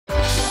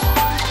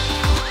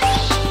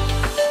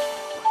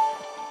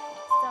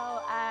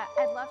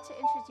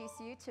introduce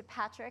you to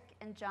Patrick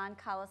and John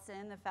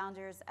Collison, the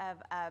founders of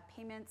a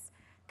payments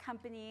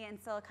company in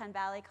Silicon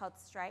Valley called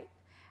Stripe.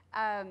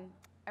 I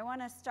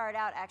want to start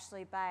out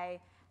actually by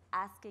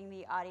asking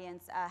the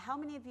audience, how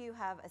many of you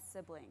have a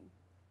sibling?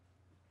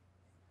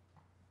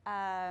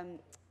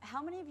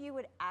 How many of you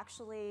would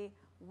actually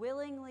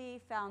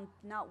willingly found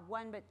not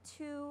one but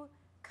two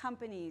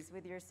companies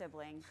with your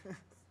sibling?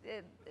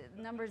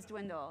 Numbers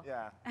dwindle.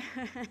 Yeah.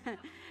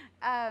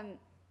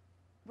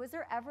 Was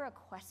there ever a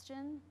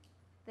question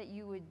that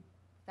you would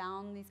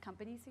found these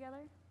companies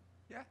together?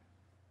 Yeah.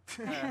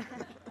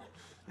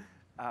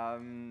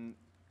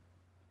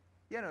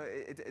 Yeah, no,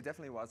 it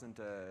definitely wasn't,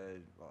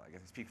 well, I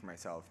guess I speak for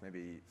myself.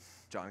 Maybe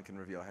John can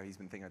reveal how he's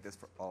been thinking about this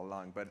for all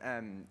along. But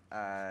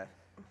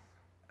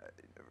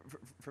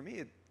for me,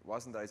 it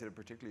wasn't that I sort of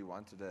particularly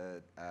wanted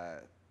to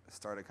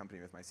start a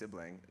company with my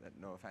sibling,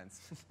 no offense.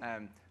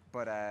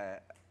 But I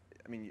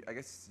mean, I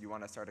guess you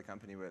want to start a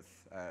company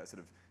with sort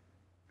of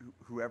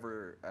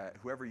whoever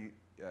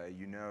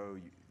you know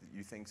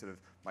you think sort of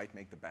might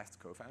make the best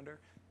co-founder,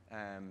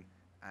 and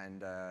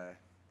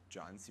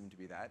John seemed to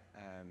be that.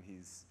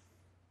 He's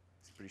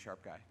a pretty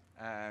sharp guy,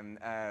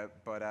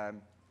 but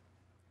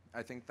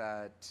I think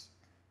that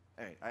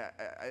anyway,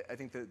 I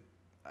think that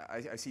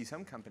I see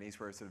some companies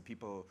where sort of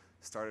people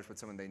started with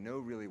someone they know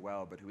really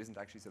well, but who isn't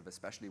actually sort of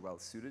especially well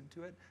suited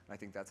to it. And I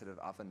think that sort of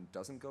often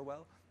doesn't go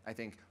well. I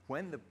think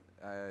when the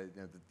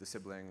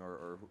sibling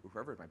or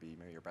whoever it might be,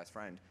 maybe your best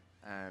friend,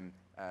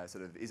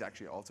 sort of is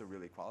actually also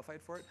really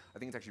qualified for it, I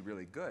think it's actually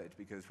really good,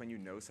 because when you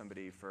know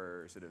somebody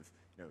for sort of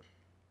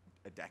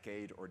a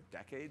decade or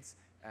decades,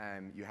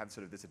 you have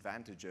sort of this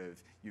advantage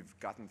of you've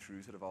gotten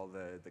through sort of all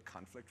the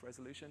conflict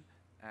resolution.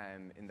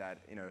 In that,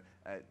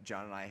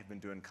 John and I have been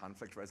doing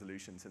conflict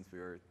resolution since we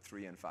were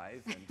 3 and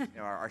 5, and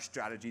our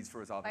strategies for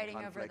resolving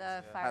conflict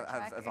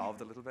have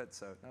evolved a little bit.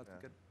 So no, it's been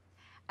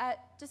good.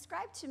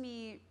 Describe to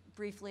me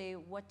briefly,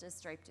 what does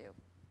Stripe do?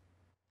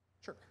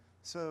 Sure.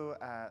 So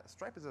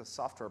Stripe is a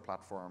software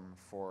platform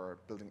for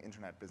building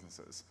internet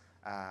businesses,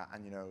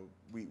 and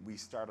we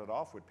started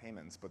off with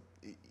payments, but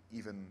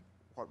even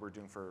what we're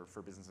doing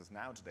for businesses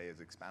now today is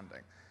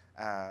expanding.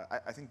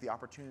 I think the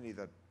opportunity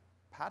that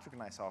Patrick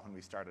and I saw when we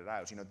started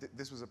out,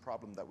 this was a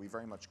problem that we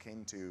very much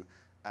came to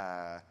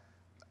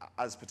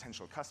as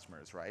potential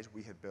customers, right?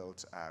 We had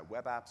built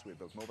web apps, we had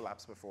built mobile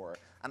apps before,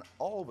 and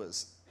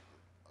always,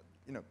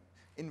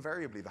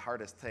 invariably the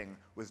hardest thing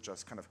was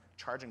just kind of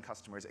charging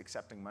customers,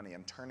 accepting money,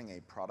 and turning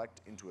a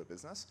product into a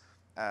business.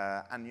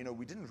 And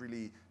we didn't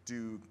really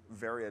do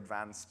very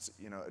advanced,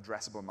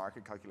 addressable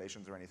market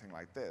calculations or anything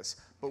like this,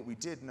 but we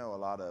did know a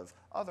lot of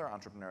other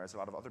entrepreneurs, a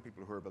lot of other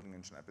people who are building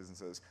internet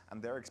businesses,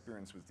 and their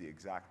experience was the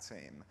exact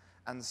same.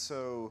 And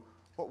so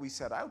what we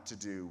set out to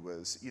do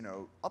was,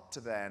 up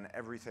to then,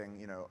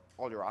 everything,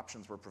 all your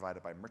options were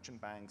provided by merchant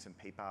banks and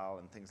PayPal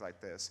and things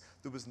like this.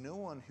 There was no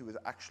one who was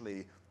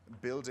actually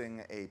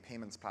building a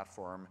payments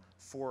platform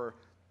for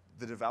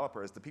the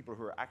developers, the people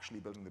who are actually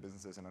building the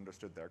businesses and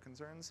understood their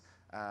concerns.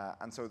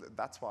 And so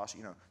that's what,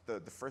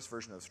 the first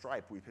version of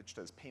Stripe we pitched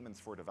as payments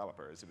for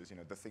developers. It was,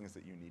 the things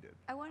that you needed.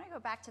 I want to go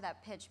back to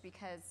that pitch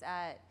because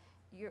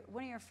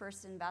one of your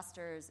first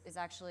investors is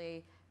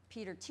actually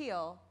Peter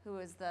Thiel, who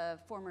was the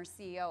former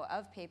CEO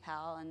of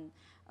PayPal and,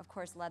 of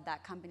course, led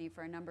that company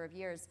for a number of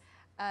years.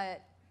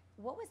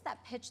 What was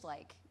that pitch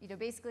like?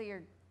 Basically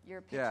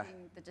you're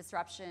pitching the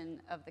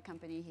disruption of the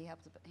company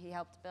he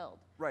helped build.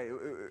 Right.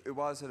 It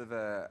was sort of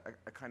a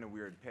kind of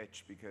weird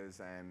pitch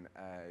because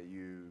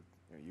you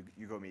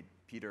go meet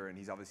Peter, and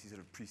he's obviously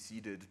sort of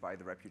preceded by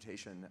the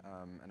reputation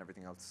and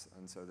everything else,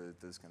 and so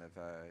there's kind of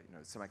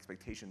some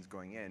expectations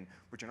going in,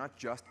 which are not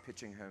just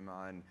pitching him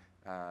on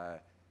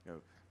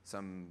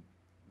some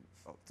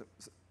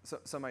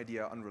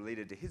idea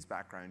unrelated to his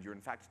background. You're in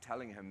fact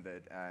telling him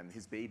that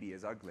his baby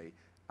is ugly,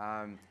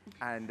 and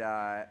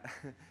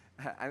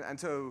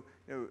so,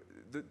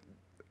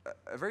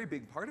 a very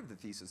big part of the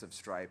thesis of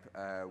Stripe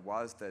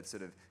was that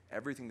sort of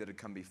everything that had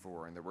come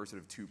before, and there were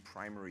sort of two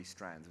primary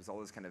strands. There was all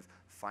this kind of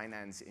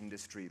finance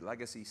industry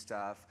legacy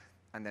stuff,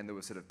 and then there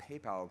was sort of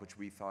PayPal, which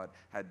we thought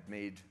had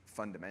made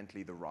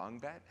fundamentally the wrong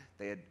bet.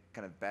 They had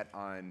kind of bet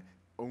on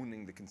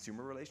owning the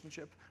consumer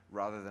relationship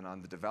rather than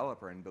on the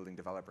developer and building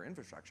developer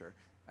infrastructure.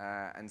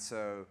 And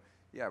so,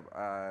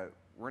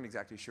 weren't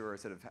exactly sure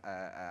sort of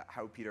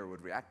how Peter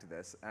would react to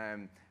this.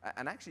 And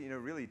actually,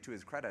 really to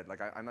his credit, like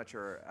I'm not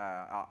sure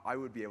I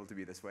would be able to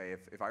be this way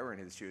if I were in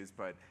his shoes,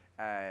 but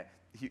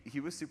he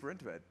was super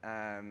into it.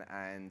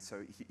 And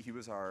so he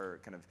was our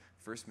kind of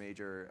first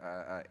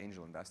major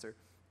angel investor.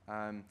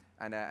 And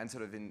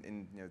sort of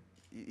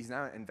he's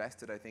now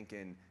invested, I think,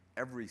 in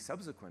every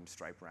subsequent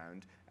Stripe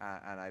round.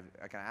 And I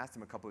kind of asked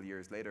him a couple of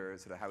years later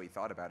sort of how he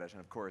thought about it. And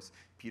of course,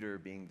 Peter,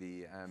 being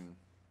the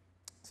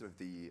sort of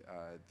the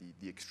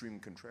extreme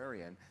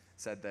contrarian,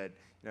 said that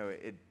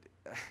it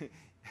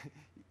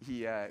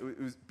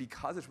was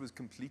because it was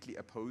completely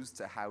opposed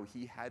to how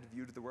he had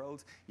viewed the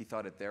world. He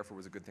thought it therefore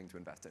was a good thing to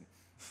invest in.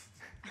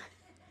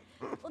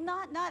 Well,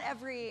 not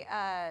every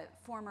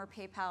former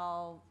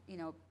PayPal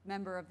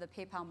member of the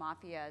PayPal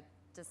mafia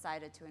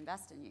decided to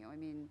invest in you. I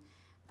mean,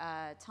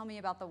 Tell me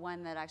about the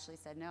one that actually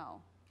said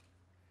no.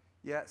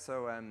 Yeah,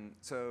 so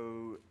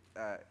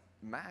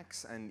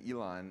Max and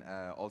Elon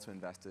also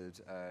invested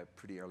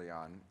pretty early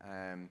on,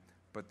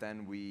 but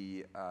then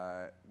we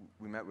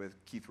met with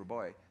Keith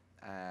Raboy,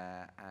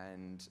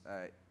 and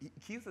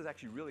Keith was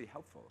actually really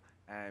helpful.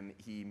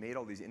 He made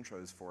all these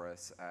intros for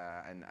us,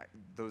 and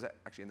those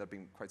actually ended up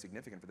being quite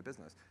significant for the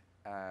business.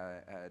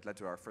 It led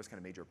to our first kind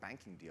of major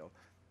banking deal,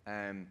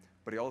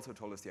 but he also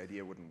told us the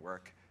idea wouldn't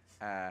work.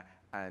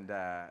 And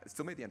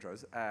still made the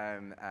intros,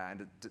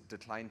 and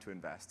declined to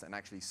invest, and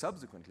actually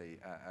subsequently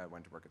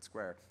went to work at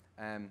Square.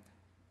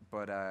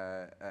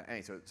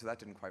 Anyway, so that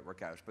didn't quite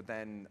work out. But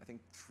then I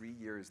think 3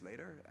 years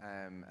later,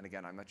 and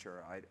again, I'm not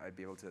sure I'd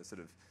be able to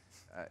sort of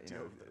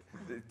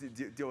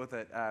deal with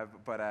it.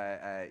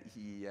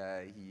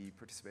 He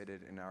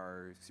participated in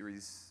our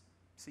Series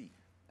C.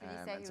 Did he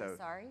say he was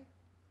sorry?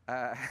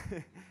 I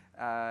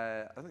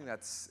don't think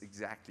that's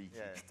exactly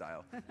Keith's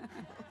style.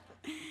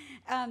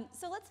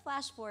 So let's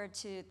flash forward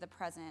to the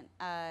present.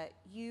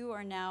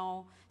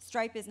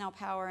 Stripe is now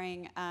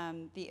powering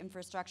the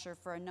infrastructure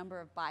for a number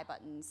of buy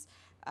buttons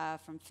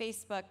from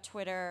Facebook,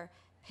 Twitter,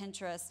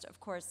 Pinterest, of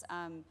course,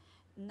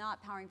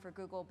 not powering for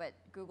Google, but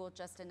Google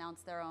just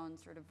announced their own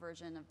sort of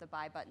version of the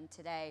buy button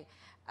today.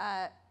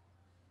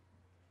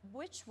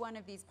 Which one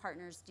of these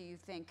partners do you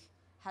think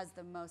has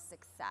the most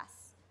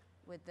success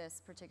with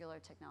this particular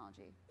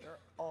technology? They're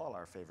all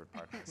our favorite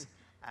partners.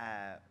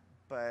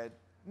 But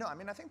no, I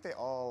mean, I think they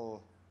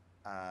all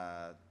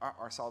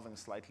are solving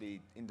slightly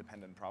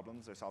independent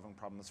problems. They're solving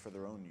problems for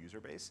their own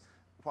user base.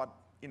 To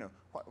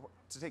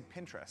take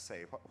Pinterest,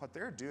 say, what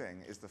they're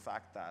doing is the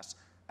fact that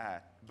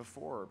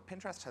before,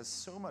 Pinterest has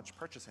so much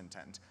purchase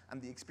intent,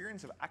 and the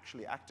experience of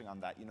actually acting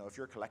on that, if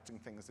you're collecting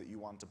things that you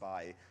want to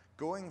buy,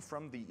 going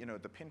from the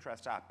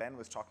Pinterest app, Ben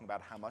was talking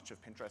about how much of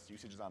Pinterest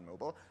usage is on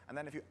mobile, and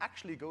then if you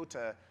actually go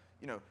to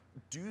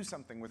do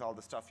something with all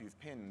the stuff you've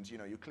pinned.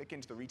 You click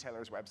into the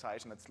retailer's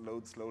website and it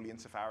loads slowly in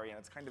Safari and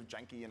it's kind of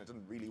janky and it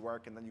doesn't really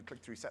work, and then you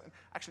click through settings.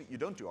 Actually, you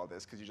don't do all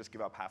this because you just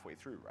give up halfway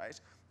through, right?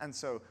 And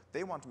so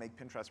they want to make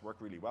Pinterest work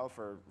really well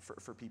for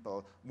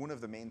people. One of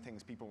the main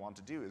things people want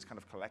to do is kind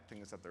of collect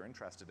things that they're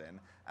interested in.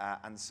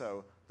 And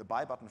so the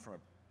buy button from a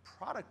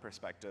product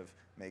perspective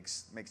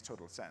makes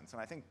total sense.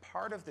 And I think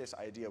part of this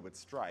idea with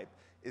Stripe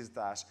is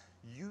that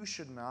you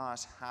should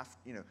not have,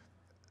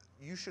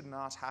 you should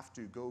not have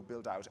to go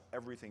build out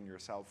everything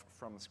yourself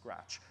from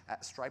scratch.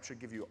 Stripe should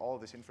give you all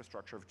this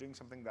infrastructure of doing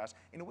something that,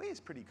 in a way, is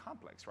pretty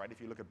complex, right?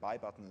 If you look at buy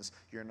buttons,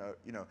 you're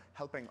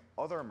helping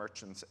other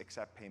merchants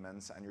accept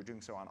payments, and you're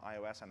doing so on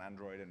iOS and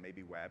Android and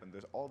maybe web, and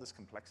there's all this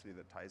complexity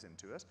that ties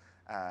into it.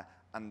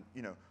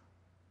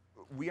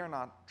 We are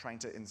not trying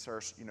to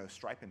insert,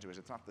 Stripe into it.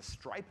 It's not the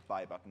Stripe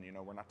buy button.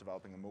 We're not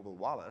developing a mobile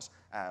wallet.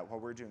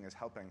 What we're doing is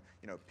helping,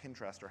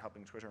 Pinterest or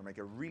helping Twitter make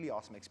a really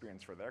awesome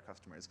experience for their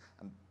customers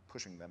and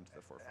pushing them to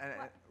the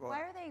forefront. Why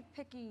are they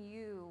picking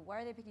you?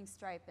 Why are they picking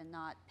Stripe and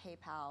not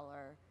PayPal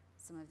or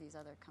some of these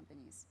other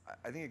companies?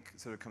 I think it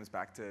sort of comes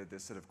back to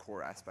this sort of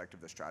core aspect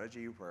of the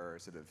strategy, where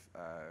sort of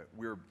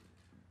we're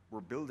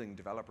building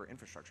developer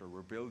infrastructure.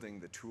 We're building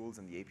the tools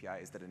and the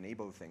APIs that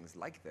enable things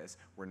like this.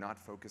 We're not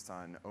focused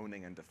on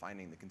owning and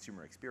defining the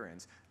consumer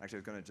experience. Actually, I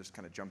was going to just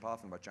kind of jump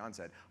off on what John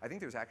said. I think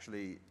there's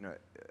actually,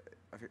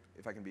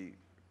 if I can be,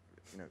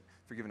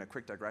 forgiven a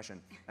quick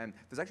digression,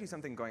 there's actually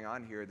something going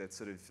on here that's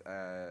sort of,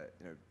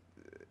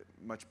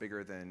 much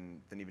bigger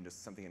than even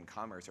just something in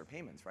commerce or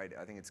payments, right?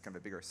 I think it's kind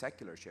of a bigger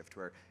secular shift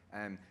where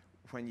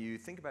when you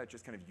think about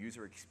just kind of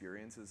user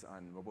experiences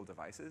on mobile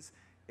devices,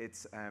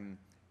 it's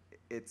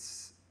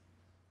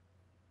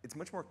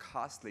much more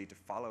costly to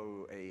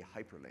follow a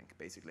hyperlink,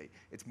 basically.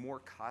 It's more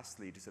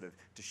costly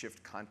to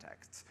shift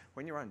contexts.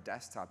 When you're on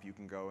desktop, you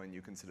can go and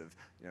you can sort of,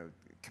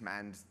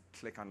 command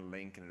click on a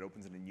link and it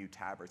opens in a new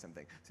tab or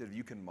something. So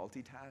you can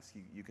multitask,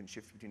 you can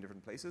shift between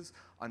different places.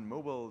 On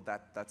mobile,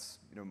 that's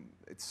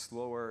it's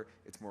slower,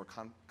 it's more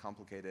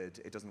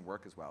complicated, it doesn't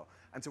work as well.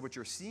 And so what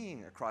you're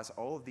seeing across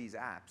all of these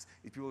apps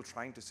is people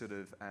trying to sort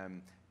of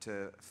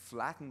to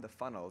flatten the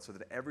funnel so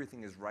that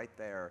everything is right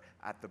there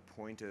at the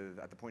point of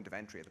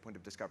entry, at the point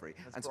of discovery.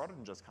 It's broader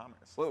than just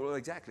commerce. Well,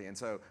 exactly. And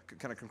so,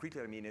 kind of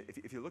concretely, I mean,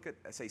 if you look at,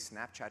 say,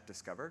 Snapchat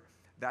Discover,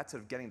 that's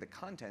sort of getting the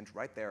content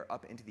right there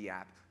up into the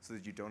app so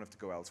that you don't have to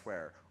go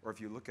elsewhere. Or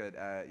if you look at,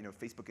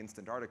 Facebook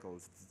Instant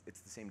Articles,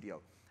 it's the same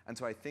deal. And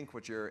so I think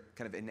what you're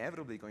kind of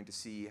inevitably going to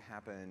see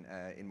happen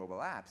in mobile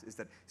apps is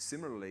that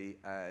similarly,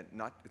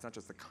 it's not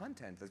just the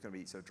content that's going to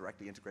be so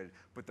directly integrated,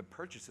 but the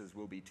purchases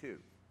will be too.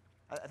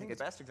 I think the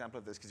best example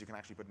of this, because you can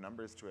actually put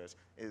numbers to it,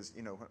 is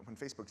when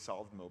Facebook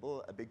solved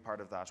mobile, a big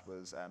part of that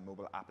was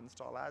mobile app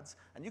install ads.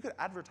 And you could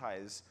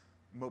advertise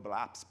mobile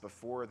apps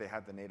before they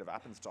had the native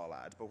app install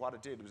ad. But what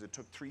it did was it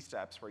took 3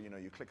 steps where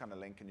you click on a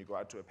link and you go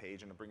out to a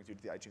page and it brings you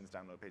to the iTunes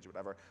download page or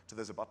whatever, so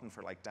there's a button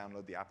for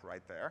download the app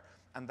right there.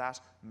 And that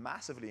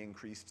massively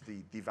increased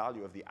the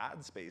value of the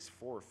ad space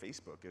for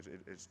Facebook.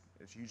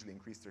 It hugely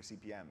increased their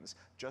CPMs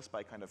just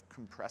by kind of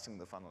compressing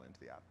the funnel into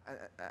the app.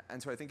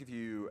 And so I think if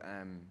you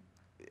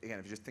again,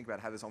 if you just think about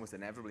how this almost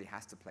inevitably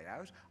has to play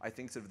out, I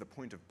think sort of the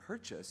point of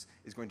purchase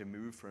is going to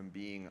move from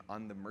being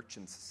on the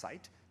merchant's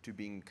site to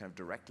being kind of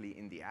directly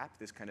in the app,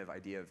 this kind of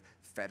idea of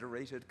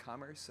federated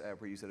commerce,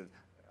 where you sort of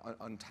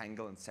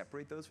untangle and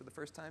separate those for the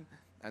first time.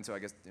 And so I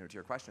guess, to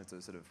your question as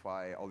to sort of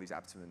why all these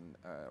apps have been,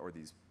 or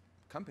these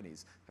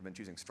companies have been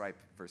choosing Stripe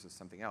versus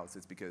something else,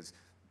 it's because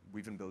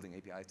we've been building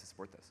APIs to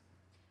support this.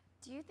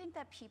 Do you think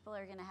that people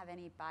are going to have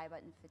any buy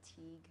button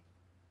fatigue?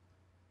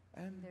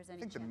 There's any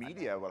I think the chance? Okay.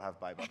 media will have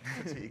buy button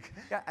fatigue.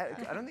 Yeah,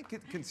 I don't think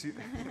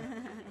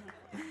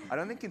I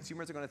don't think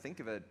consumers are going to think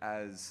of it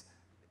as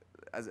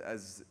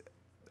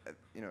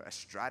a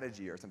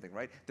strategy or something,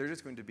 right? They're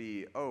just going to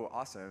be, oh,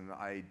 awesome!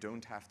 I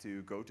don't have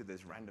to go to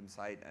this random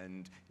site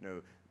and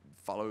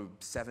follow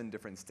 7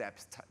 different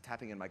steps,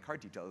 tapping in my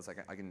card details.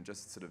 I can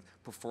just sort of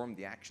perform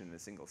the action in a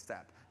single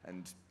step,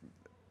 and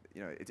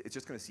it's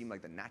just going to seem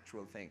like the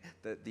natural thing.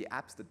 The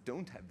apps that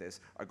don't have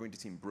this are going to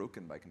seem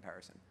broken by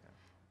comparison.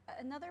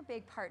 Another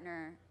big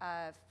partner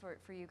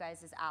for you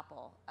guys is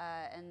Apple,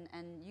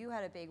 and you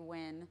had a big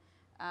win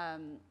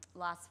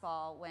last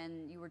fall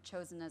when you were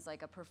chosen as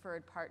like a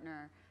preferred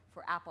partner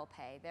for Apple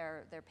Pay,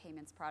 their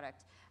payments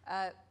product.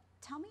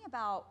 Tell me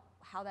about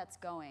how that's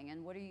going,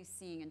 and what are you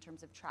seeing in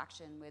terms of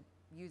traction with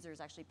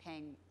users actually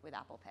paying with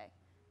Apple Pay?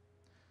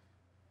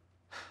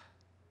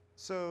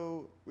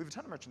 So we have a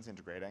ton of merchants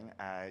integrating.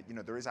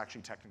 There is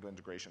actually technical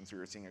integration, so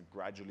you're seeing it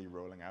gradually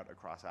rolling out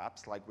across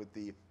apps. Like with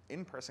the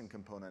in-person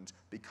component,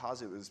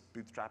 because it was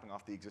bootstrapping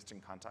off the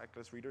existing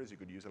contactless readers, you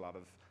could use a lot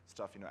of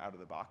stuff out of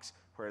the box.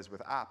 Whereas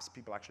with apps,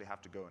 people actually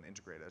have to go and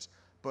integrate it.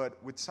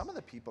 But with some of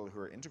the people who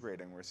are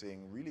integrating, we're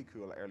seeing really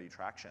cool early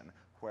traction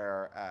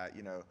where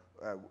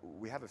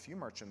we have a few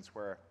merchants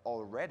where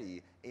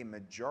already a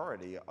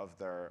majority of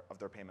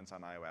their payments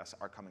on iOS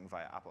are coming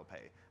via Apple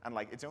Pay, and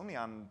it's only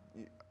on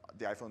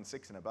the iPhone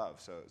 6 and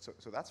above. So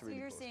that's really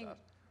cool. So you're seeing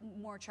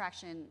more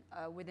traction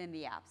within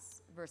the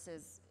apps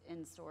versus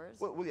in stores?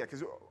 Well, yeah,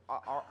 because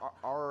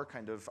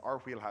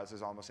our wheelhouse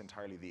is almost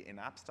entirely the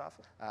in-app stuff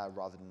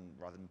rather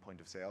than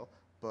point of sale.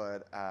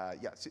 But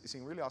yeah,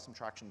 seeing really awesome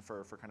traction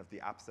for kind of the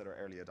apps that are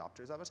early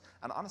adopters of it.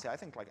 And honestly, I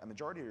think a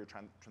majority of your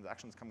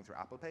transactions coming through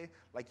Apple Pay,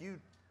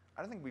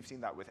 I don't think we've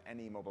seen that with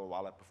any mobile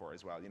wallet before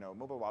as well.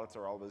 Mobile wallets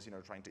are always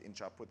trying to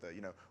inch up with the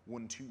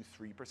 1, 2,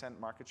 3%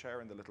 market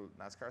share in the little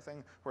NASCAR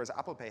thing, whereas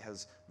Apple Pay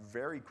has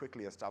very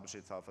quickly established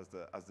itself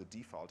as the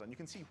default, and you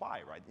can see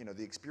why, right?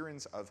 The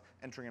experience of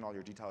entering in all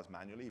your details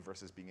manually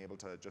versus being able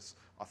to just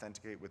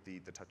authenticate with the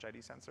Touch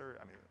ID sensor.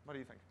 I mean, what do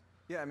you think?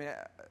 Yeah, I mean,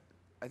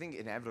 I think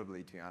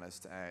inevitably, to be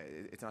honest,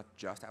 it's not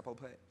just Apple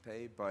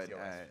Pay, but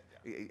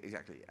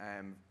exactly.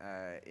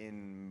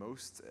 In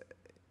most,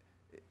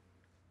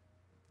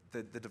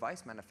 the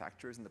device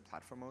manufacturers and the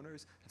platform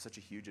owners have such a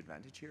huge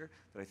advantage here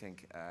that I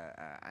think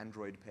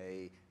Android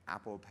Pay,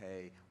 Apple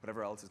Pay,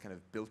 whatever else is kind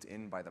of built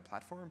in by the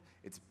platform,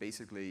 it's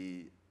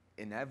basically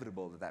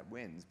inevitable that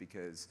wins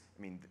because,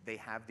 I mean, they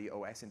have the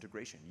OS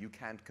integration. You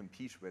can't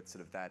compete with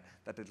sort of that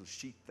little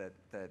sheet that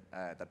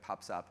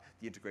pops up,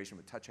 the integration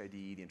with Touch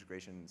ID, the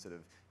integration sort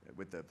of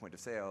with the point of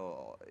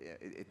sale.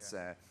 It's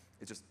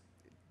just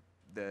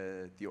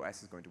the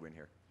OS is going to win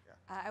here.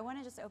 I want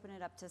to just open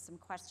it up to some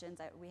questions.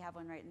 We have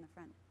one right in the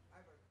front. I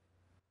have a question.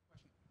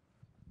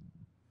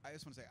 I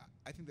just want to say,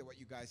 I think that what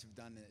you guys have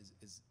done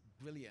is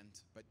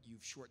brilliant, but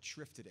you've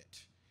short-shrifted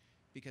it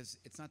because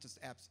it's not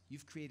just apps.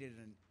 You've created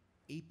an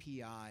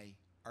API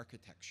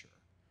architecture.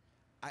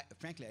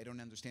 Frankly, I don't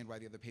understand why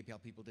the other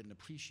PayPal people didn't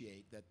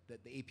appreciate that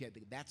the API,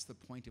 that's the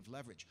point of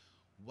leverage.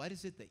 What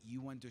is it that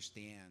you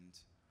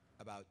understand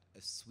about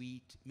a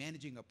suite,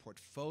 managing a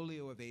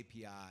portfolio of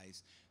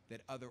APIs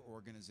that other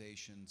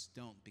organizations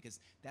don't? Because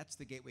that's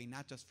the gateway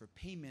not just for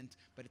payment,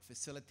 but it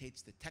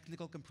facilitates the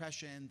technical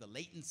compression, the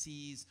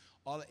latencies,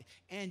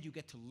 and you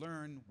get to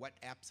learn what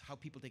apps, how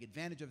people take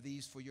advantage of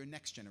these for your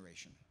next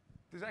generation.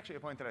 There's actually a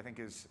point that I think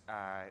is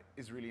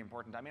really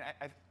important. I mean,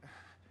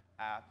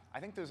 I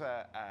think there's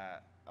a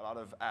lot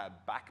of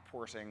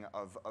backporting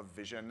of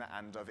vision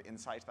and of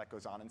insight that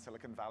goes on in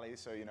Silicon Valley.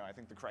 So, I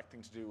think the correct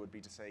thing to do would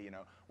be to say,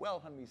 well,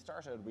 when we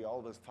started, we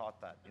always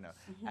thought that,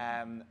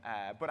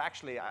 but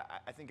actually, I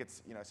think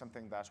it's,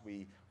 something that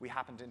we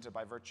happened into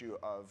by virtue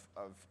of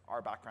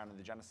our background and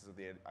the genesis of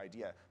the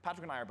idea.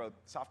 Patrick and I are both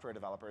software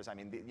developers. I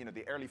mean,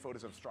 the early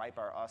photos of Stripe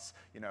are us,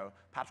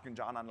 Patrick and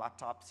John on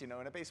laptops, in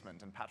a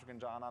basement, and Patrick and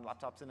John on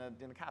laptops in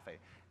a cafe,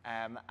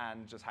 and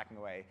just hacking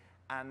away.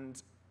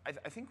 And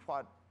I think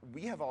what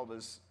we have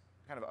always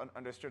kind of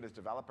understood as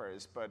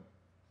developers, but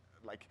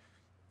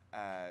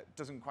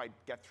doesn't quite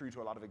get through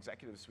to a lot of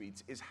executive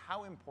suites, is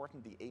how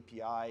important the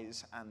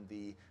APIs and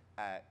the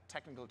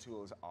technical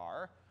tools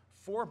are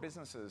for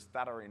businesses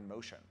that are in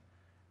motion.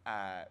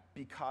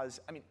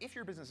 Because, I mean, if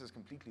your business is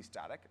completely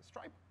static,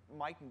 Stripe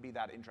mightn't be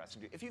that interesting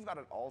to you. If you've got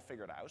it all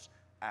figured out,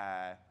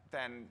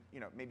 then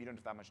maybe you don't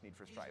have that much need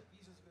for Stripe.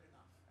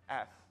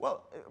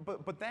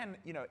 But then,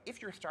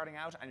 if you're starting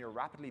out and you're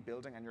rapidly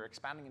building and you're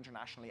expanding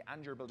internationally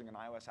and you're building an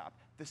iOS app,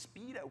 the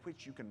speed at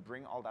which you can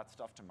bring all that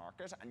stuff to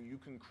market and you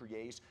can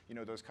create,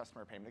 those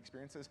customer payment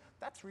experiences,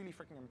 that's really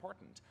freaking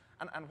important.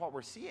 And what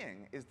we're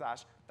seeing is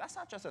that that's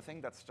not just a thing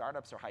that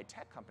startups or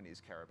high-tech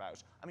companies care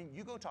about. I mean,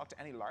 you go talk to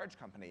any large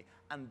company,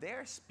 and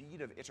their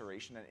speed of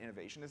iteration and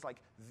innovation is like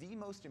the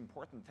most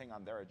important thing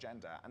on their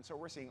agenda. And so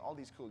we're seeing all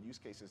these cool use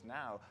cases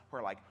now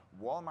where like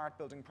Walmart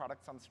building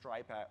products on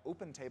Stripe,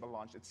 OpenTable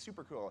launched, it's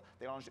super cool.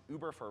 They launched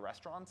Uber for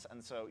restaurants,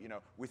 and so,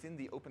 within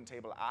the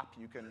OpenTable app,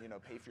 you can,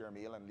 pay for your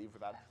meal and leave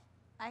with that.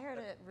 I heard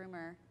a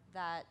rumor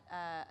that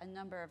a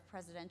number of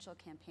presidential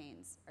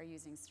campaigns are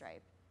using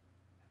Stripe.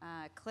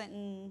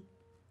 Clinton,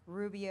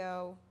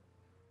 Rubio,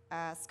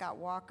 Scott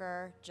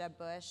Walker, Jeb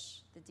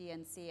Bush, the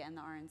DNC, and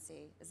the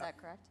RNC. Is that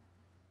correct?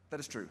 That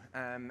is true.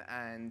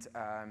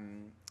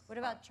 What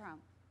about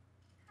Trump?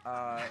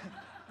 I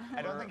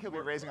don't think he'll be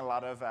raising a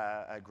lot of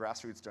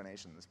grassroots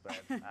donations, but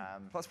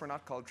plus we're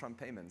not called Trump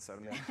payments, so I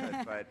don't know if we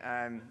could, but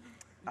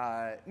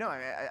no,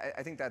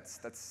 I think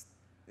that's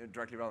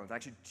directly relevant.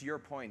 Actually, to your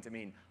point, I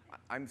mean,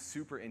 I'm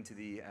super into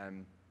the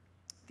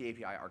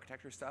API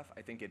architecture stuff.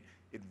 I think it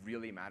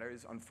really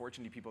matters.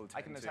 Unfortunately, people tend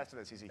I can attest to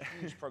this. He's a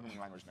huge programming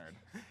language nerd.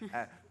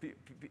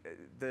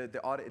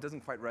 It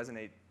doesn't quite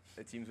resonate,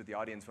 it seems, with the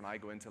audience when I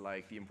go into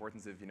like the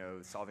importance of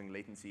solving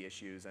latency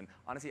issues. And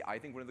honestly, I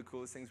think one of the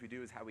coolest things we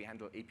do is how we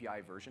handle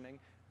API versioning.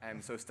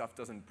 So stuff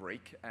doesn't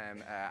break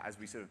as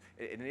we sort of,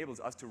 it enables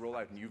us to roll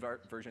out new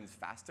versions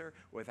faster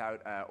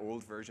without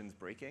old versions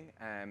breaking,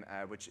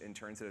 which in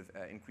turn sort of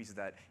increases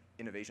that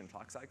innovation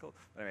clock cycle.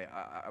 But anyway,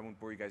 I won't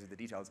bore you guys with the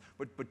details.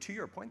 But to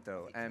your point,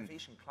 though,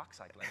 innovation clock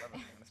cycle. I love it.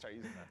 I'm going to start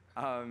using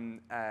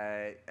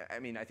that. I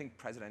mean, I think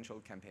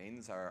presidential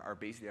campaigns are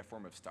basically a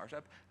form of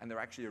startup, and they're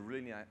actually a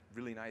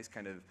really nice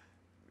kind of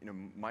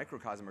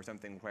microcosm or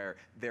something where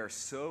they're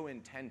so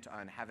intent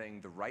on having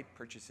the right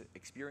purchase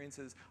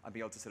experiences, on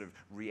being able to sort of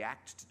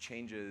react to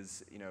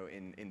changes,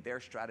 in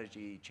their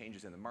strategy,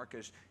 changes in the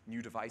market,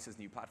 new devices,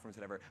 new platforms,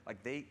 whatever.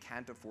 Like they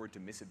can't afford to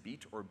miss a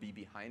beat or be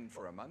behind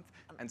for a month.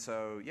 And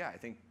so, yeah, I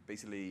think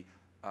basically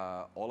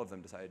all of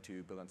them decided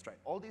to build on Stripe.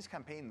 All these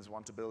campaigns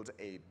want to build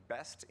a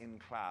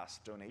best-in-class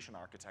donation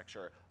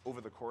architecture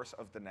over the course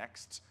of the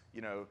next,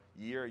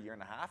 year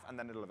and a half, and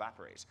then it'll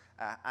evaporate.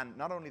 And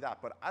not only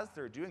that, but as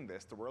they're doing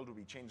this, the world will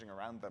be changing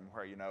around them.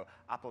 Where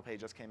Apple Pay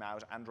just came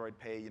out, Android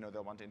Pay,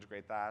 they'll want to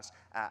integrate that,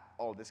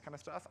 all this kind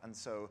of stuff. And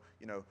so,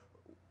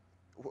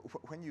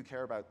 when you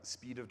care about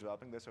speed of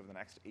developing this over the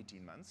next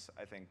 18 months,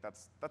 I think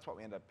that's what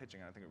we end up pitching,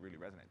 and I think it really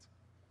resonates.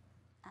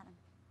 Adam.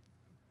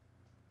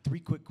 3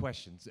 quick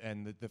questions,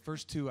 and the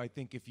first 2, I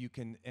think if you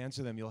can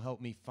answer them, you'll help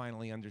me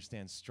finally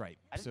understand Stripe.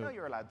 I didn't know you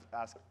were allowed to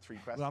ask 3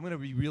 questions. Well, I'm going to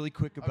be really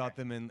quick about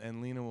them,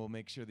 and Lena will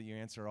make sure that you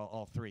answer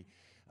all 3.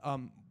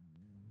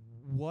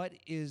 What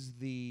is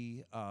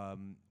the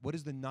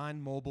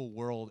non-mobile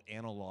world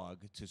analog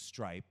to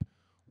Stripe?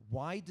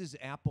 Why does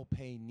Apple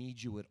Pay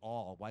need you at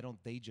all? Why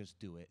don't they just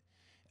do it?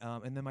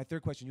 And then my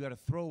third question, you had a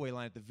throwaway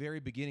line at the very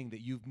beginning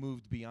that you've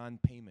moved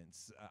beyond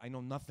payments. I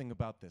know nothing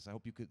about this.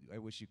 I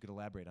wish you could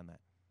elaborate on that.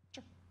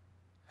 Sure.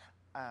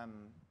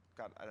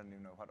 God, I don't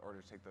even know what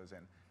order to take those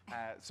in.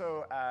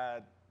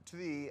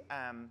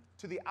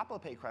 To the Apple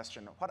Pay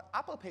question, what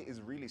Apple Pay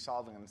is really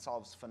solving and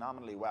solves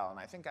phenomenally well, and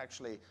I think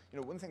actually,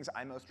 one of the things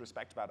I most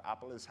respect about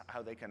Apple is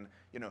how they can,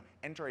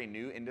 enter a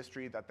new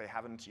industry that they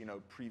haven't,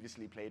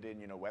 previously played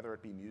in, whether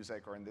it be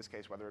music or in this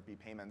case, whether it be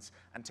payments,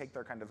 and take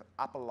their kind of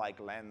Apple-like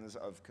lens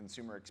of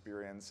consumer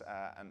experience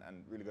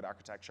and really good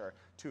architecture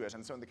to it.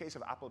 And so in the case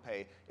of Apple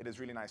Pay, it has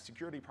really nice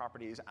security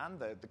properties, and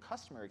the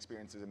customer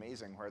experience is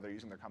amazing, where they're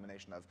using their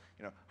combination of,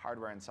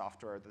 hardware and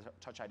software, the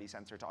Touch ID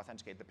sensor to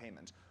authenticate the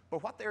payment.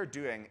 But what they're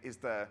doing is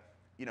the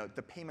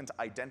payment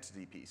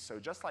identity piece. So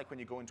just like when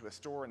you go into a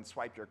store and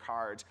swipe your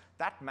card,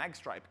 that mag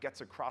stripe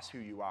gets across who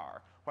you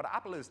are. What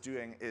Apple is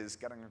doing is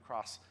getting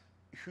across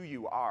who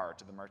you are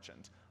to the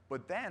merchant.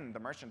 But then the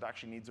merchant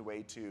actually needs a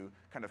way to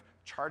kind of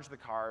charge the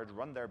card,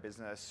 run their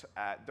business.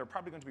 They're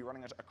probably going to be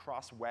running it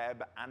across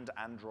web and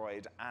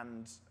Android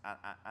and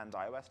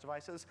iOS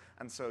devices.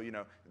 And so,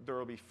 there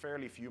will be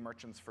fairly few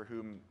merchants for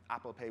whom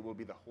Apple Pay will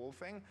be the whole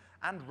thing.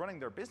 And running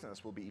their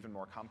business will be even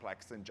more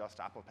complex than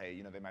just Apple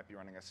Pay. They might be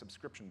running a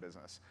subscription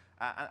business.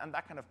 And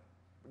that kind of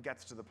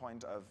gets to the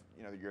point of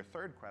your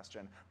third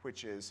question,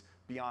 which is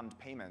beyond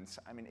payments.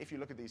 I mean, if you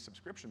look at these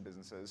subscription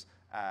businesses,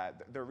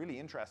 they're really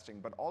interesting,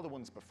 but all the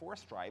ones before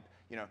Stripe,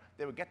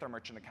 they would get their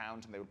merchant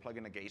account and they would plug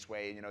in a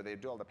gateway,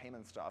 they'd do all the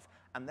payment stuff,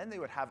 and then they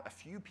would have a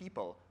few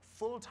people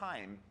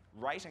full-time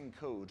writing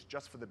code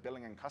just for the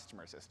billing and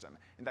customer system,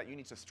 in that you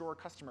need to store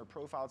customer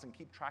profiles and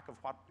keep track of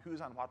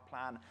who's on what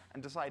plan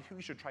and decide who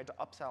you should try to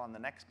upsell on the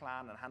next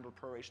plan and handle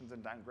prorations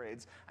and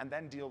downgrades, and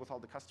then deal with all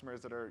the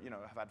customers that are,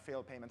 have had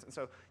failed payments. And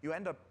so you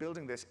end up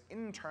building this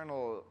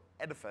internal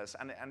edifice,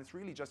 and it's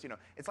really just,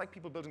 it's like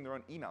people building their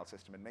own email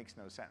system. It makes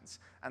no sense.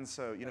 And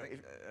so, I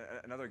think,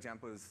 another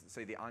example is,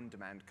 say, the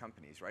on-demand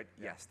companies, right?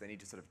 Yeah. Yes, they need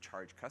to sort of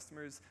charge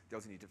customers. They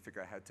also need to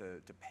figure out how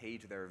to pay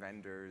to their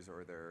vendors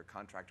or their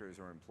contractors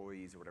or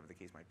employees or whatever the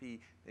case might be.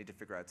 They need to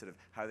figure out sort of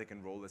how they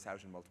can roll this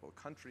out in multiple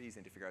countries.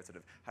 They need to figure out sort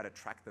of how to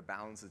track the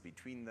balances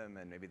between them,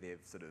 and maybe they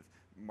have sort of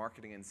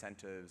marketing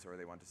incentives, or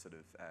they want to sort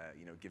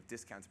of give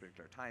discounts at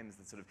particular times.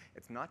 And sort of,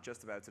 it's not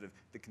just about sort of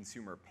the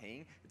consumer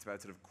paying. It's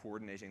about sort of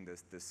coordinating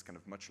this kind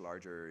of much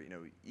larger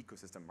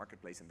ecosystem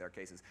marketplace in their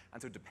cases.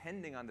 And so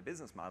depending on the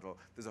business model,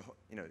 there's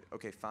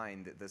okay,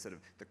 fine, the sort of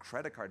the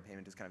credit card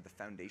payment is kind of the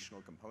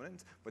foundational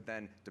component, but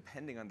then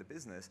depending on the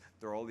business,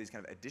 there are all these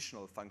kind of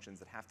additional functions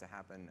that have to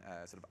happen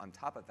sort of on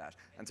top of that,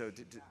 and so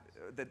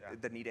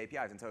that need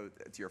APIs. And so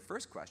to your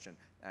first question,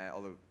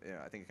 although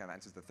I think it kind of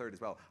answers the third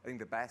as well, I think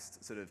the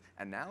best sort of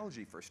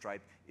analogy for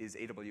Stripe is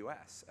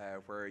AWS,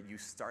 where you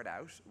start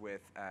out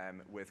with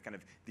kind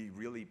of the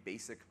really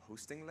basic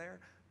hosting layer.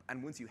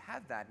 And once you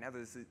have that, now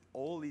there's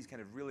all these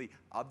kind of really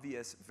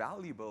obvious,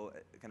 valuable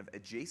kind of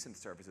adjacent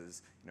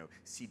services,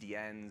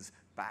 CDNs,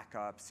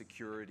 backup,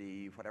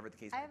 security, whatever the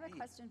case might be. I have a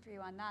question for you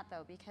on that,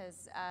 though,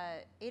 because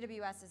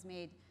AWS has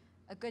made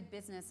a good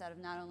business out of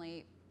not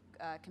only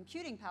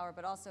computing power,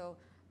 but also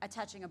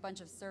attaching a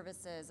bunch of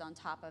services on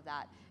top of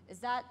that. Is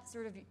that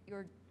sort of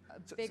your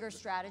bigger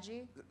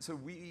strategy? So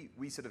we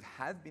sort of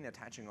have been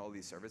attaching all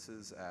these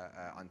services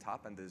on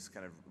top, and there's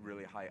kind of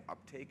really high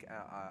uptake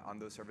on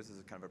those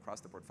services kind of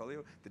across the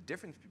portfolio. The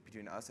difference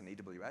between us and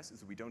AWS is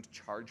that we don't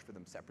charge for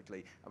them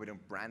separately, and we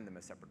don't brand them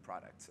as separate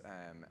products.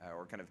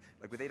 Or kind of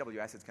like with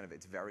AWS,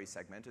 it's very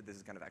segmented. This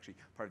is kind of actually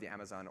part of the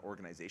Amazon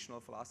organizational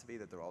philosophy,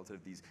 that they're all sort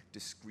of these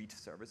discrete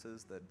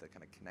services that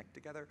kind of connect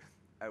together.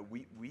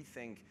 We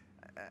think,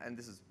 and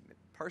this is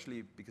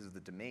partially because of the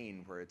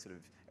domain, where it's sort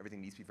of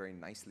everything needs to be very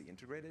nicely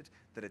integrated,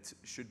 that it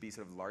should be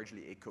sort of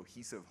largely a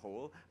cohesive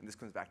whole. And this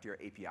comes back to your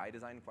API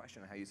design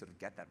question and how you sort of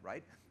get that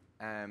right.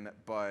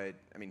 But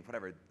I mean,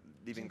 whatever,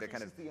 leaving the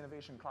kind of the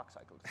innovation clock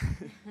cycle.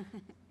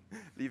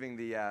 leaving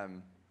the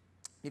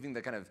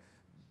kind of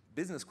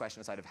business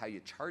question aside of how you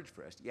charge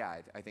for it.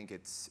 Yeah, I think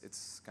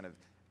it's kind of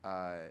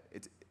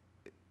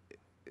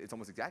it's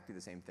almost exactly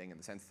the same thing, in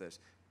the sense that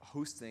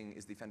hosting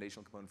is the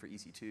foundational component for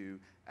EC2,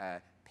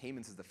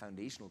 payments is the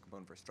foundational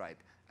component for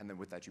Stripe, and then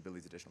with that you build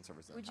these additional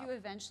services. Would you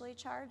eventually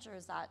charge, or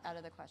is that out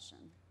of the question?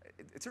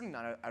 It's certainly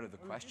not out of the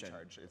question.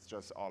 Charge. It's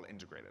just all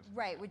integrated.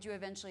 Right. Would you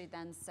eventually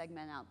then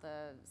segment out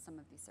some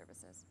of these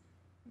services?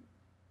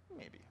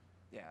 Maybe.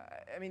 Yeah,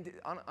 I mean,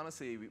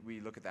 honestly, we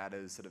look at that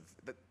as sort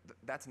of,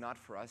 that's not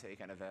for us a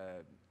kind of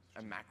a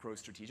macro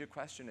strategic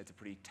question. It's a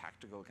pretty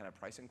tactical kind of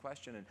pricing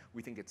question, and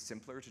we think it's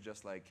simpler to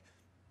just like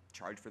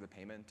charge for the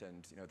payment,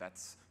 and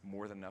that's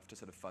more than enough to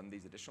sort of fund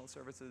these additional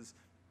services.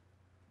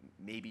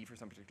 Maybe for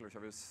some particular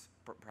service,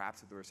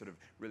 perhaps if there were sort of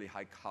really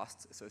high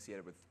costs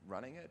associated with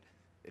running it,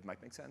 it might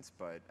make sense,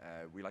 but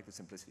we like the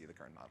simplicity of the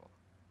current model.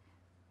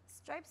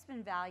 Stripe's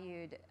been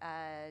valued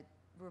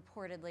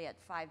reportedly at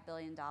 $5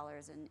 billion,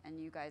 and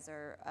you guys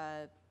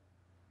are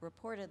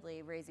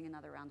reportedly raising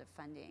another round of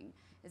funding.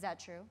 Is that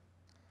true?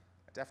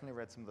 I definitely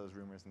read some of those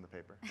rumors in the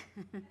paper.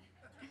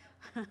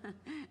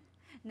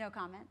 No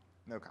comment?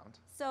 No comment.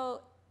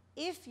 So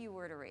if you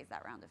were to raise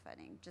that round of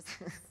funding, just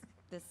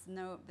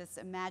this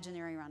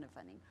imaginary round of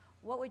funding,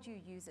 what would you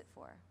use it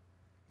for?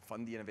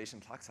 Fund the innovation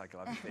clock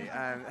cycle, obviously.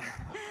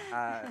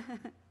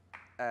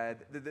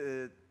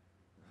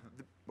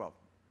 Well,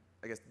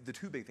 I guess the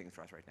two big things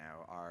for us right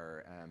now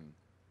are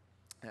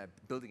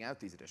building out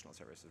these additional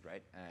services,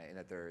 right? In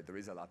that there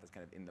is a lot that's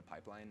kind of in the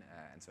pipeline,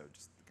 and so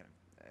just kind of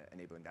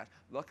enabling that.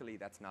 Luckily,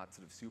 that's not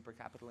sort of super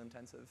capital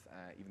intensive,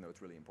 even though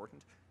it's really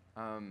important.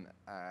 And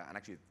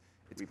actually,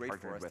 it's great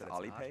for us with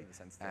Alipay, in the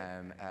sense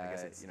that I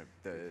guess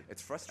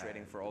it's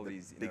frustrating for all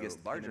these biggest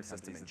larger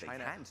systems in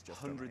China,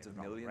 hundreds of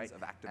millions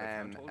of active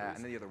account holders,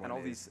 and then the other one, and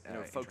all these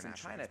folks in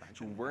China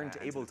who weren't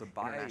able to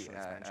buy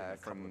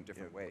from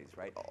different ways,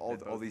 right?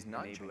 All these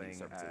non-Chinese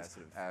services,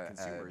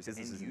 consumers,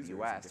 businesses in the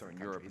US or in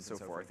Europe and so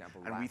forth,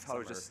 and we thought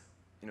it was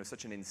just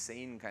such an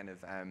insane kind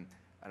of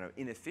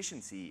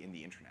inefficiency in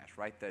the internet,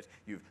 right? That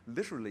you've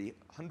literally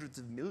hundreds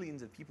of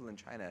millions of people in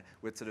China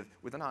with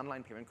an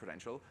online payment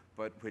credential,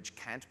 but which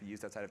can't be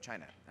used outside of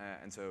China.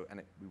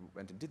 We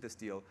went and did this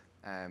deal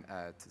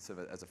sort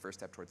of as a first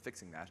step towards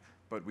fixing that.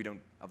 But we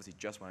don't obviously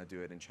just want to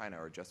do it in China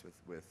or just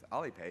with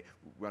Alipay.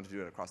 We want to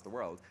do it across the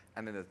world.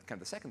 And then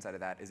the second side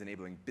of that is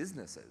enabling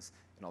businesses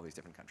in all these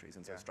different countries.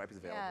 And so Stripe is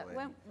available.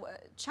 Yeah,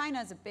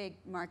 China is a big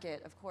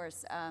market, of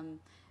course.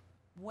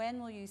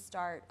 When will you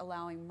start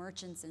allowing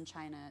merchants in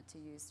China to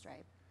use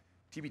Stripe?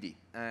 TBD.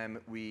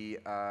 We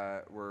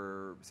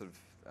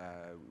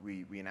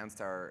we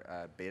announced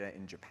our beta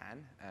in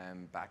Japan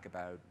back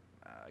about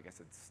I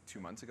guess it's 2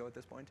 months ago at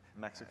this point.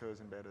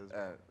 Mexico's in beta as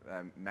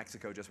well.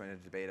 Mexico just went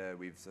into beta.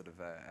 We've sort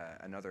of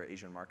another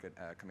Asian market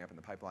coming up in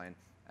the pipeline,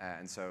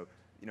 and so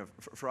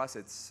for us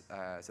it's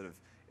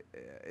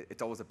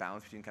it's always a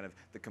balance between kind of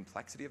the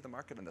complexity of the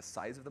market and the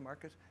size of the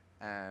market.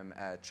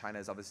 China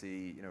is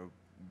obviously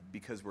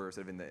because we're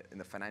sort of in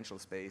the financial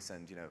space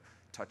and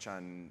touch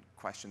on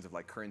questions of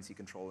like currency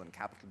control and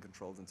capital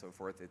controls and so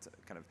forth, it's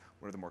kind of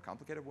one of the more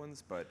complicated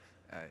ones, but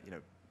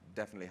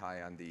definitely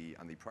high on the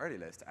priority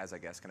list, as I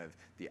guess kind of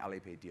the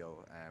Alipay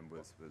deal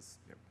was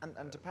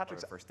and to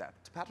Patrick's first step.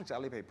 To Patrick's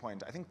Alipay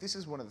point, I think this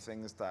is one of the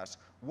things that,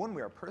 one,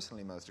 we are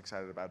personally most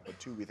excited about, but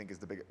two, we think is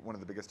one of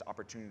the biggest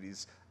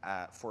opportunities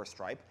for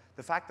Stripe.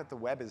 The fact that the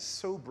web is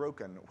so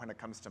broken when it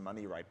comes to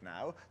money right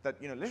now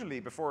that literally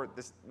before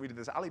we did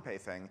this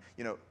Alipay thing,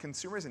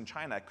 consumers in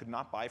China could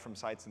not buy from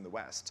sites in the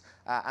West,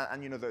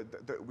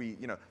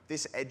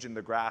 this edge in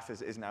the graph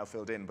is now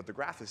filled in, but the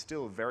graph is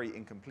still very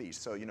incomplete.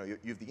 So you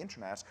have the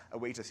internet, a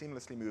way to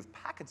seamlessly move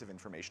packets of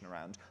information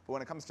around, but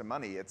when it comes to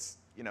money, it's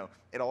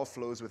it all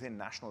flows within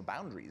national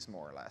boundaries,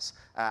 more or less.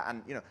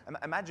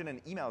 Imagine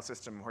an email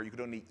system where you could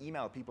only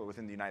email people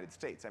within the United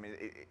States. I mean,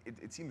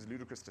 it seems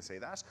ludicrous to say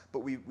that, but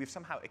we've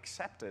somehow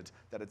accepted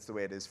that it's the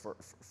way it is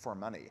for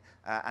money.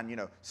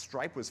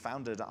 Stripe was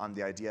founded on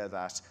the idea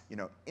that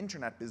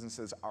internet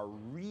businesses are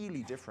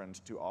really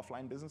different to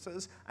offline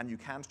businesses, and you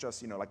can't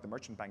just like the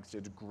merchant banks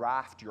did,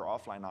 graft your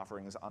offline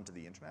offerings onto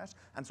the internet.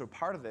 And so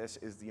part of this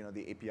is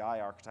the API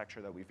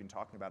architecture that we've been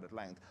talking about at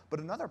length. But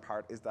another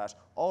part is that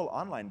all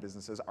online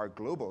businesses are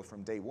global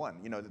from day one.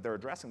 They're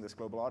addressing this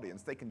global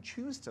audience. They can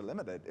choose to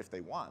limit it if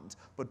they want,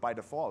 but by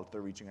default,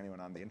 they're reaching anyone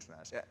on the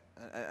internet.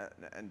 Yeah,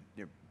 and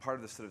part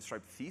of the sort of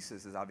Stripe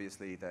thesis is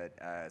obviously that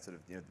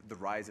the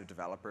rise of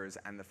developers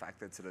and the fact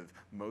that sort of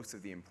most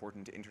of the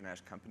important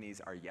internet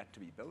companies are yet to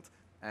be built.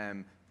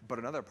 But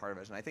another part of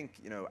it, and I think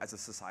as a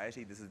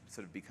society, this has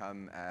sort of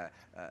become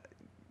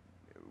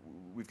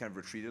we've kind of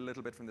retreated a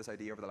little bit from this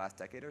idea over the last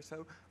decade or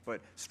so, but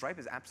Stripe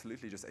is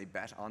absolutely just a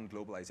bet on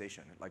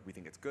globalization. Like, we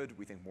think it's good,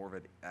 we think more of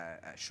it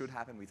should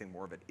happen, we think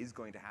more of it is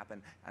going to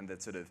happen, and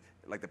that sort of,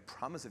 like, the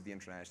promise of the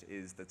internet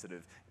is that sort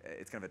of,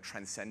 it's kind of a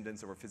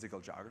transcendence over physical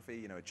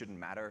geography. It shouldn't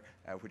matter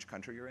which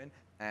country you're in,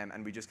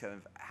 and we just kind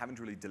of haven't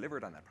really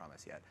delivered on that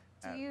promise yet.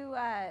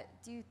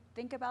 Do you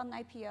think about an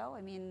IPO?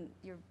 I mean,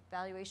 your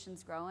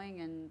valuation's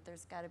growing, and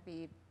there's got to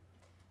be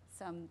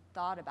some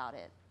thought about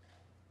it.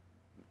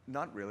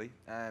 Not really,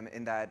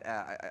 in that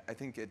I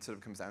think it sort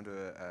of comes down to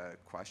a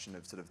question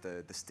of sort of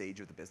the stage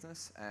of the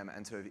business.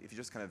 And so if you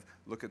just kind of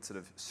look at sort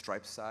of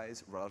Stripe's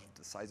size relative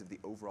to the size of the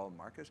overall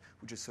market,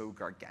 which is so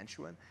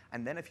gargantuan,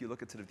 and then if you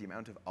look at sort of the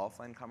amount of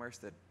offline commerce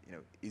that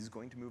is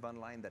going to move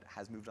online, that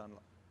has moved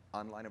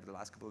online over the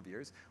last couple of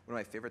years, one of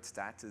my favorite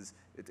stats is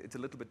it's a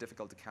little bit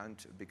difficult to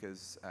count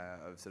because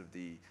of sort of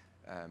the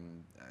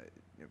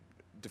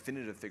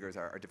definitive figures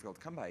are difficult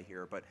to come by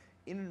here, but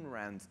in and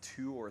around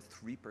 2 or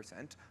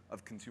 3%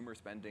 of consumer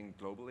spending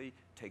globally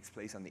takes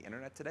place on the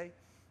internet today.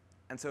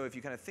 And so if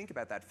you kind of think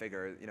about that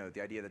figure,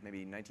 the idea that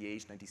maybe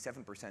 98,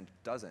 97%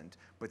 doesn't,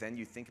 but then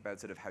you think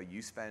about sort of how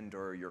you spend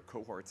or your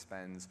cohort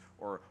spends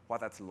or what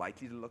that's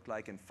likely to look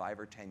like in 5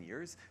 or 10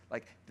 years,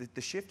 like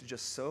the shift is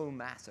just so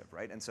massive,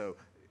 right? And so,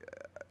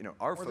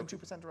 more than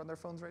 2% are on their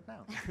phones right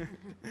now.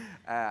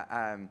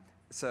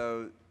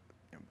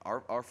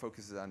 Our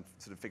focus is on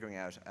sort of figuring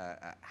out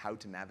how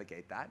to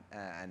navigate that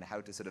and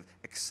how to sort of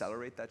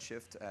accelerate that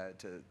shift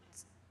to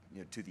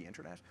the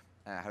internet,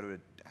 how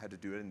to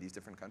do it in these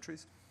different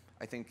countries.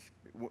 I think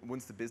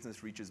once the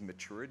business reaches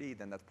maturity,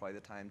 then that's probably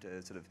the time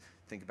to sort of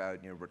think about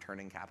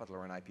returning capital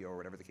or an IPO or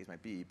whatever the case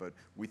might be. But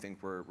we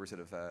think we're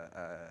sort of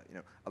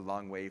a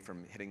long way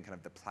from hitting kind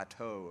of the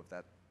plateau of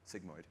that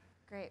sigmoid.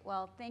 Great.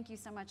 Well, thank you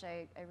so much.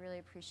 I really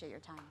appreciate your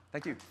time.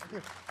 Thank you. Thank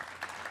you.